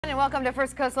And welcome to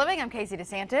First Coast Living. I'm Casey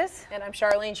DeSantis. And I'm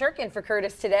Charlene Shirkin for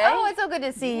Curtis today. Oh, it's so good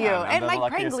to see you. And Mike the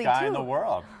luckiest Prangley, guy too. in the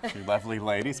world. You lovely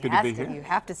ladies. Good to be here. You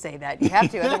have to say that. You have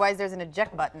to. Otherwise, there's an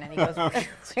eject button and he goes,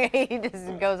 he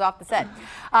just goes off the set.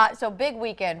 So big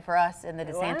weekend for us in the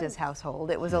DeSantis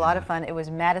household. It was a lot of fun. It was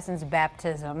Madison's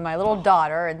baptism, my little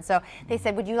daughter. And so they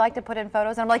said, would you like to put in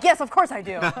photos? And I'm like, yes, of course I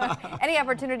do. Any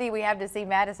opportunity we have to see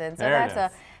Madison. So that's a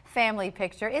family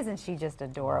picture. Isn't she just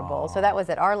adorable? So that was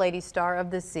at Our Lady Star of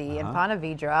the Sea in Ponte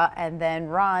Vedra. And then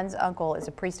Ron's uncle is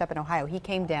a priest up in Ohio. He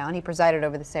came down. He presided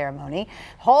over the ceremony.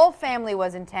 Whole family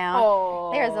was in town.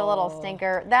 Oh. There's a little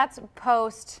stinker. That's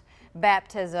post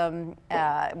baptism.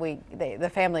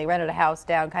 The family rented a house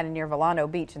down kind of near Volano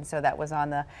Beach, and so that was on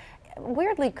the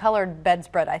weirdly colored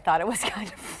bedspread. I thought it was kind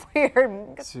of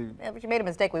weird. If she made a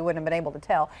mistake, we wouldn't have been able to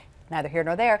tell. Neither here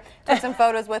nor there. Took some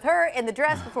photos with her in the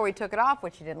dress before we took it off,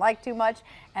 which she didn't like too much,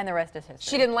 and the rest is history.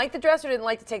 She didn't like the dress or didn't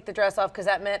like to take the dress off because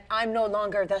that meant I'm no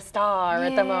longer the star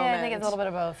at the moment? I think it's a little bit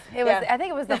of both. I think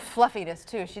it was the fluffiness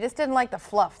too. She just didn't like the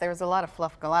fluff. There was a lot of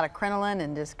fluff, a lot of crinoline,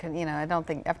 and just, you know, I don't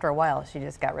think after a while she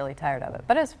just got really tired of it.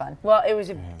 But it was fun. Well, it was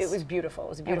beautiful. It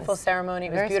was a beautiful ceremony.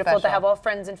 It was beautiful to have all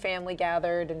friends and family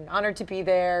gathered, and honored to be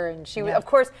there. And she was, of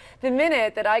course, the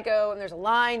minute that I go and there's a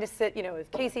line to sit, you know,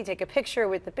 with Casey, take a picture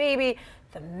with the baby.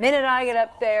 The minute I get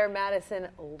up there, Madison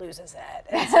loses it.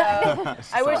 And so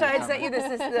I wish I had sent you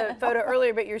the photo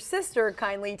earlier, but your sister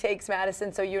kindly takes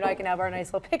Madison so you and I can have our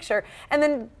nice little picture, and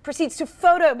then proceeds to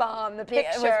photobomb the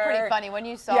picture. It was pretty funny when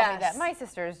you saw me that. My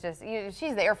sister is just,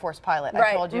 she's the Air Force pilot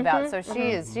I told you about. So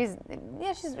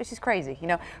she's crazy. You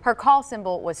know, her call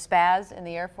symbol was spaz in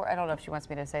the Air Force. I don't know if she wants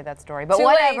me to say that story, but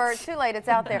whatever. Too late. It's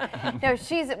out there. No,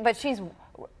 she's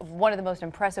one of the most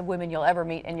impressive women you'll ever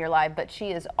meet in your life, but she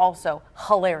is also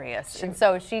hilarious. And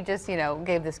so she just, you know,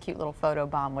 gave this cute little photo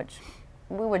bomb, which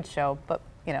we would show, but,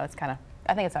 you know, it's kind of,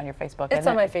 I think it's on your Facebook. It's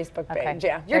on my Facebook page,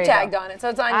 yeah. You're tagged on it, so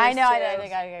it's on yours I know, too. I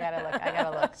think I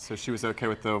gotta look. So she was okay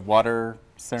with the water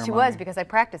ceremony? She was, because I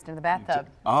practiced in the bathtub.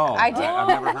 Oh, I did. I've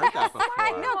never heard that before.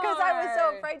 I know, because I was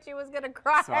so afraid she was gonna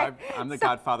cry. So I'm the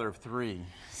godfather of three.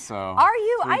 So are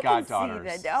you? Three I can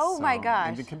goddaughters. see that. Oh my gosh.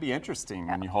 And it can be interesting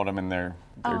when you hold them in they're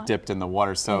dipped in the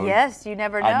water. So yes, you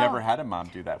never know. I never had a mom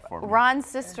do that for me. Ron's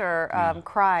sister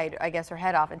cried, I guess, her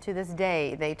head off, and to this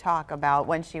day they talk about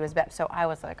when she was baptized. So I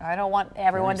was like, I don't want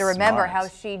everyone to remember how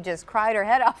she just cried her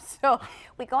head off. So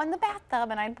we go in the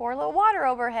bathtub and I'd pour a little water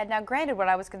over her head. Now, granted, what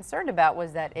I was concerned about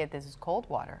was that this is cold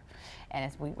water,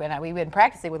 and we've been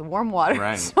practicing with warm water,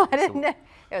 right. So I didn't.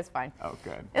 It was fine. Oh,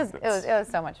 good. It was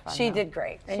so much fun. She did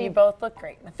great, and you both looked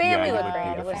great. The family looked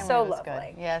great. It was so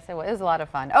lovely. Good. Yes, it was a lot of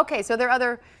fun. Okay, so there are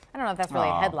other. I don't know if that's really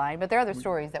a headline, but there are other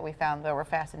stories that we found that were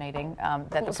fascinating.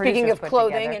 That the Speaking of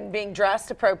clothing together. and being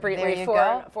dressed appropriately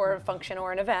for a function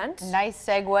or an event. Nice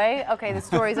segue. Okay, the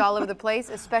story's all over the place,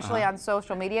 especially on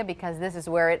social media, because this is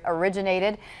where it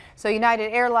originated. So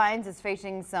United Airlines is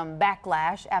facing some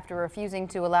backlash after refusing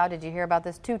to allow, did you hear about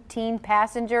this, 2 teen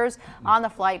passengers on the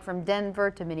flight from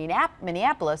Denver to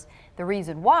Minneapolis. The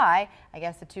reason why, I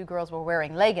guess the 2 girls were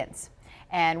wearing leggings.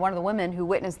 And one of the women who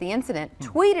witnessed the incident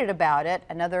tweeted about it.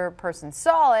 Another person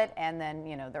saw it, and then,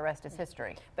 you know, the rest is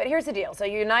history. But here's the deal. So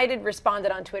United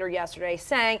responded on Twitter yesterday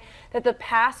saying that the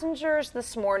passengers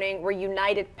this morning were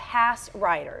United Pass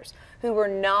riders who were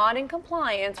not in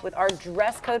compliance with our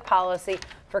dress code policy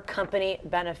for company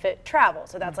benefit travel.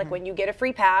 So that's like when you get a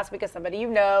free pass because somebody you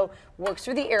know works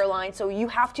for the airline, so you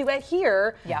have to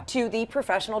adhere to the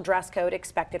professional dress code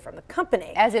expected from the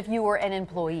company. As if you were an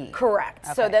employee. Correct.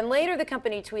 Okay. So then later the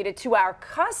company tweeted to our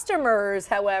customers,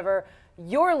 however,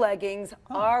 your leggings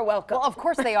are welcome. Well, of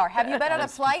course they are. Have you been on a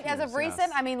flight as of recent?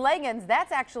 Yes. I mean, leggings, that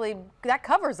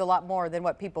covers a lot more than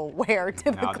what people wear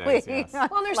typically. Nowadays, yes.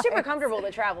 Well, they're super comfortable to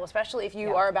travel, especially if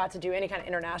you are about to do any kind of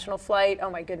international flight.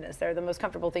 Oh my goodness, they're the most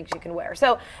comfortable things you can wear.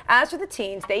 So as for the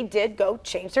teens, they did go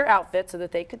change their outfit so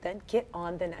that they could then get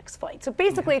on the next flight. So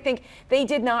basically, I think they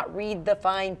did not read the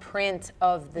fine print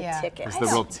of the ticket. It's the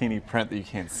real teeny print that you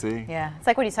can't see. Yeah, it's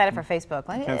like when you sign up for Facebook.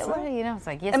 Like, what do you know? It's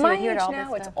like, yes, at my age all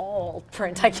now, it's all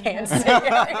print. I can't see.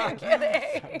 Are you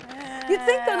kidding? You'd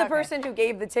think though the person who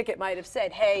gave the ticket might have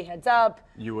said, "Hey, heads up,"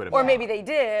 you would have, or maybe they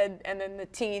did, and then the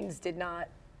teens did not.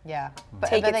 Yeah,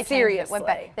 take it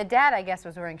seriously. The dad, I guess,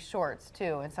 was wearing shorts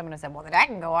too, and someone said, "Well, the dad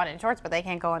can go on in shorts, but they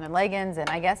can't go on in leggings." And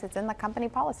I guess it's in the company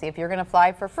policy. If you're going to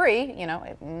fly for free, you know,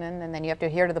 and then you have to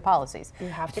adhere to the policies. You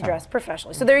have to dress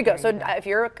professionally. So there you go. So if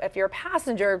you're a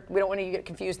passenger, we don't want you to get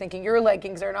confused thinking your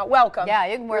leggings are not welcome. Yeah,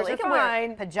 you can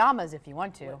wear pajamas if you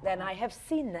want to. Then I have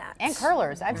seen that. And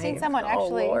curlers. I've seen someone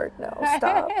actually. Oh Lord, no,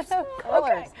 stop.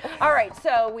 Curlers. Okay. All right.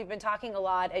 So we've been talking a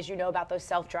lot, as you know, about those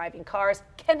self-driving cars.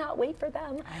 Cannot wait for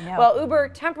them. I know. Well, Uber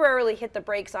temporarily hit the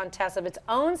brakes on tests of its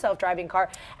own self-driving car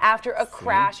after a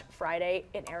crash Friday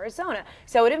in Arizona.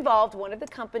 So it involved one of the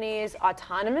company's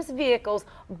autonomous vehicles,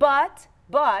 but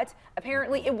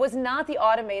apparently it was not the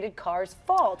automated car's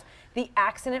fault. The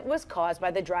accident was caused by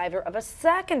the driver of a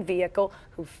second vehicle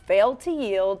who failed to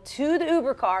yield to the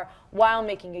Uber car while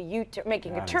making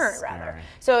a turn.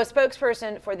 So a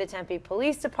spokesperson for the Tempe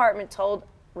Police Department told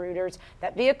Reuters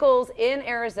that vehicles in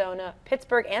Arizona,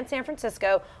 Pittsburgh, and San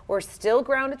Francisco were still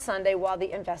grounded Sunday while the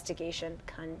investigation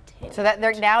continued. So that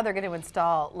now they're going to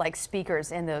install like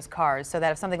speakers in those cars so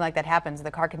that if something like that happens,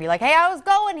 the car can be like, "Hey, I was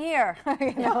going here."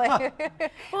 You know, like,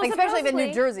 well, like especially if in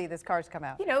New Jersey, this car's come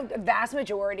out. You know, the vast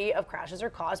majority of crashes are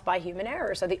caused by human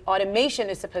error. So the automation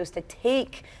is supposed to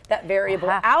take that variable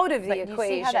out of the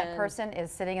equation. You see how that person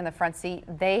is sitting in the front seat?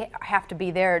 They have to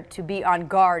be there to be on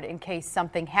guard in case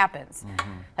something happens.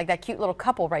 Like that cute little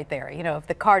couple right there. You know, if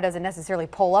the car doesn't necessarily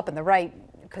pull up in the right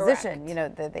position, you know,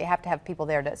 they have to have people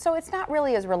there to. So it's not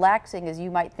really as relaxing as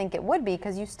you might think it would be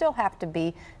because you still have to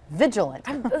be vigilant.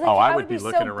 I would be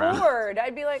looking so around. Bored.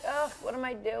 I'd be like, oh, what am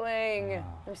I doing?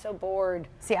 I'm so bored.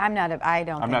 See, I'm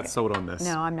not sold on this.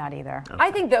 No, I'm not either. Okay.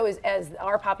 I think though, as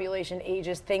our population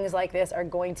ages, things like this are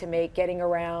going to make getting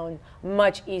around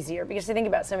much easier because you think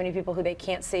about so many people who they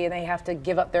can't see and they have to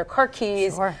give up their car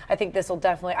keys. Sure. I think this will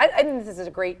definitely, I think this is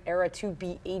a great era to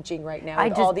be aging right now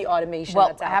with all the automation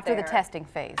that's out there. After the testing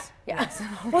phase. Yes.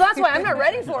 Well, that's why I'm not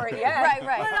ready for it yet.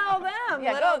 Right. Let all them,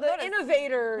 let all the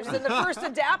innovators and the first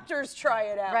adapters try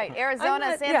it out. Right,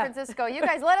 Arizona, San Francisco. You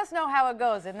guys let us know how it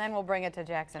goes, and then we'll bring it to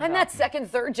Jacksonville. And that second,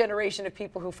 third generation of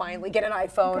people who finally get an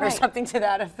iPhone or something to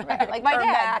that effect. Right, like my or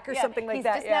dad. Mac or something like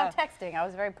that. He's just now texting. I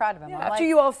was very proud of him. After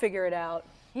you all figure it out.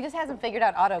 He just hasn't figured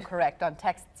out autocorrect on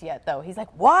texts yet, though. He's like,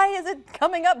 why is it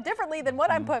coming up differently than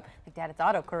what I'm putting? Like, Dad, it's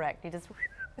autocorrect. He just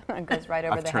goes right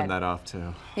over the head. I've turned that off,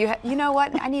 too. You know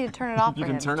what? I need to turn it off for him.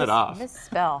 You can turn it off.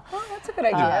 Misspell. Oh, that's a good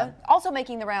idea. Also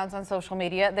making the rounds on social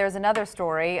media, there's another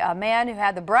story. A man who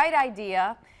had the bright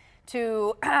idea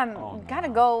to kind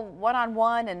of go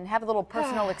one-on-one and have a little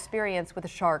personal experience with a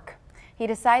shark. He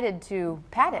decided to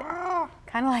pat it,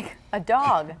 kind of like a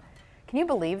dog. Can you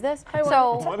believe this?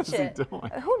 What is he doing?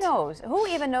 Who knows? Who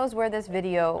even knows where this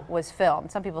video was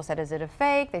filmed? Some people said, is it a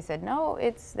fake? They said, no,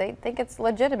 they think it's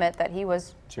legitimate that he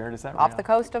was Jared, is that off real? the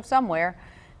coast of somewhere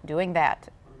doing that,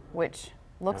 which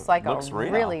looks like a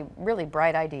really, really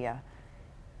bright idea.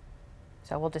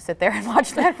 So we'll just sit there and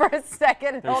watch that for a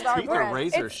second and hold our teeth breath. are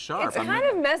razor sharp. It's kind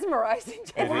of mesmerizing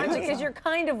to watch because you're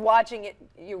kind of watching it,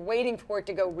 you're waiting for it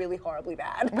to go really horribly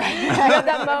bad. Right. You have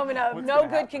that moment of no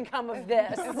good can come of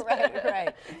this.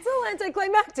 Right. It's a little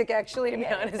anticlimactic, actually, to be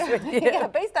honest with you. Yeah,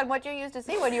 based on what you used to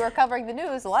see when you were covering the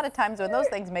news, a lot of times when those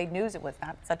things made news, it was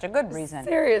not such a good reason.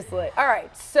 Seriously. All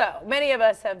right, so many of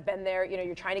us have been there. You know,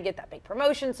 you're trying to get that big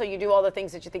promotion, so you do all the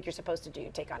things that you think you're supposed to do.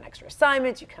 You take on extra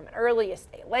assignments, you come in early, you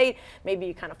stay late, maybe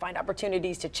you kind of find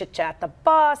opportunities to chit-chat the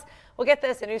boss. Well, get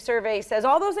this, a new survey says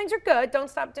all those things are good, don't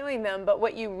stop doing them, but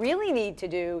what you really need to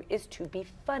do is to be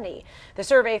funny. The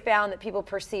survey found that people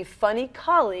perceive funny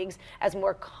colleagues as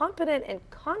more competent and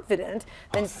confident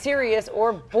than serious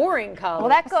or boring colleagues. Well,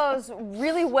 that goes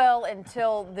really well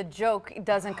until the joke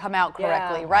doesn't come out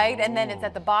correctly, right? And then it's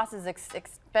at the boss's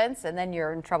expense, and then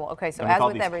you're in trouble. Okay, so and as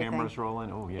with with everything. cameras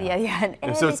rolling, oh yeah. Yeah.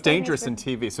 And so it's dangerous in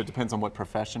TV, so it depends on what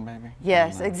profession, maybe?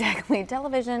 Yes, exactly.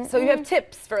 Television. So you have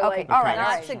tips for like all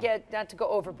not to go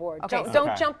overboard. Okay.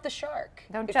 Don't jump the shark,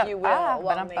 if you will,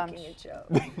 while making a joke.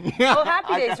 Well,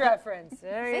 Happy Days reference.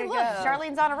 There you look, go.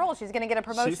 Charlene's on a roll. She's going to get a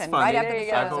promotion She's funny. right after the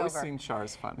show's I've always over. seen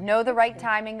Char's funny. Know the right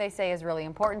timing, they say, is really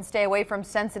important. Stay away from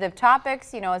sensitive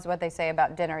topics. You know, is what they say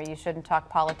about dinner. You shouldn't talk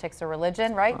politics or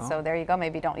religion, right? Oh. So there you go.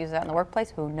 Maybe don't use that in the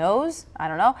workplace. Who knows? I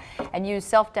don't know. And use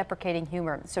self-deprecating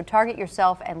humor. So target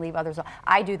yourself and leave others alone.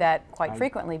 I do that quite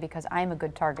frequently because I'm a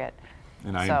good target.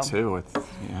 And I am too. With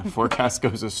forecast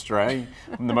goes astray.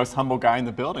 I'm the most humble guy in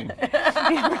the building.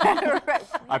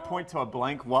 I point to a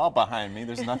blank wall behind me.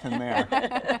 There's nothing there.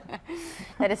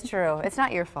 That is true. It's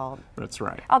not your fault. That's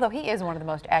right. Although he is one of the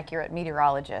most accurate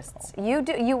meteorologists. And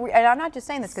I'm not just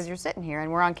saying this because you're sitting here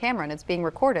and we're on camera and it's being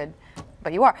recorded.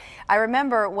 But you are. I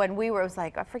remember when it was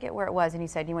like, I forget where it was, and he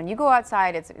said, when you go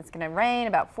outside, it's going to rain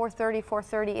about 4:30,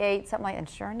 4:38, something like that. And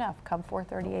sure enough, come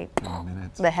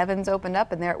 4:38, the heavens opened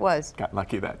up, and there it was. Got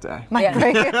lucky that day.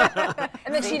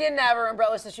 And then she didn't have her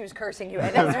umbrella, so she was cursing you.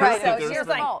 That's right. So she was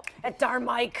like, that darn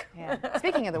Mike. Yeah.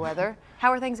 Speaking of the weather,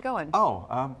 how are things going?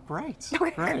 Oh, great.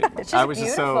 Great. It's just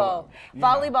beautiful.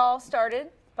 Volleyball started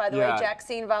by the way,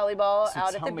 Jackson volleyball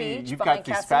out at the beach. You've behind got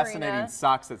these Casa fascinating Marina.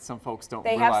 socks that some folks don't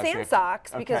They realize. have sand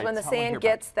socks because when the sand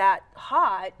gets that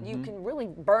hot, you can really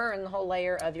burn the whole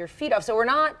layer of your feet off. So we're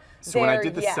not So there when I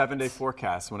did the yet. 7-day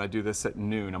forecast, when I do this at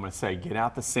noon, I'm going to say, get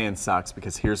out the sand socks,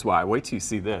 because here's why. Wait till you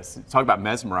see this. Talk about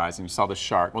mesmerizing. You saw the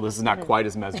shark. Well, this is not quite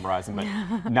as mesmerizing, but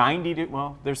 90 to,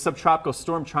 well, there's subtropical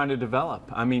storm trying to develop.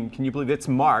 I mean, can you believe it's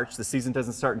March? The season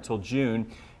doesn't start until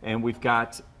June, and we've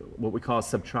got what we call a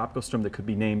subtropical storm that could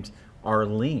be named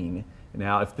Arlene.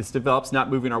 Now, if this develops, not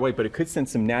moving our way, but it could send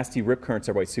some nasty rip currents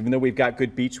our way. So even though we've got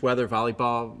good beach weather,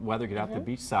 volleyball weather, get out the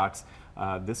beach socks,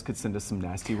 this could send us some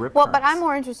nasty rip currents. Well, but I'm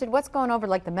more interested, what's going over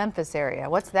like the Memphis area?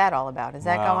 What's that all about? Is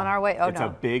that going our way? Oh, it's a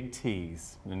big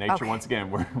tease. The nature, once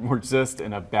again, we're just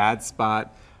in a bad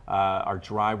spot. Our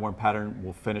dry, warm pattern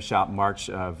will finish out March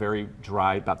very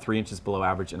dry, about 3 inches below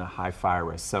average, and a high fire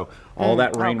risk. So all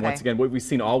that rain, once again, what we've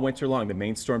seen all winter long, the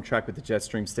main storm track with the jet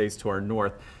stream stays to our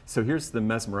north. So here's the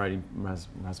mesmerizing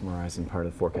part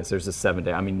of the forecast. There's a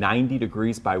 7-day. I mean, 90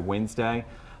 degrees by Wednesday.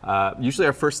 Usually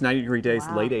our first 90-degree day is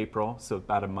late April, so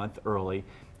about a month early,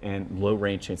 and low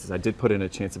rain chances. I did put in a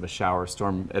chance of a shower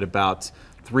storm at about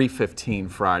 3:15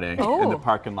 Friday in the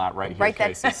parking lot right here,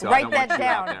 Casey. So write that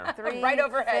down. Right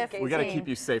overhead, Casey. We got to keep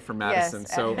you safe from Madison,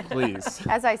 so please.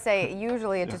 As I say,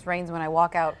 usually it just rains when I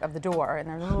walk out of the door, and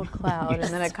there's a little cloud,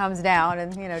 and then it comes down,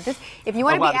 and you know, just if you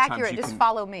want to be accurate, just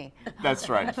follow me. That's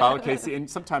right. Follow Casey, and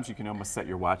sometimes you can almost set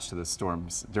your watch to the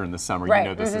storms during the summer. Right. You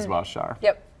know this as well, Shar.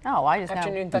 Yep. Oh, I just know.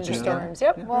 Afternoon thunderstorms.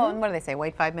 Yep. Well, and what do they say?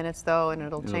 Wait 5 minutes though, and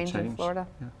it'll change in Florida.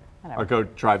 Yeah. Or go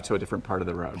drive to a different part of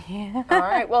the road. All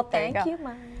right. Well, thank you,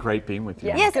 Mike. Great being with you.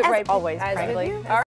 Yes, as always, frankly.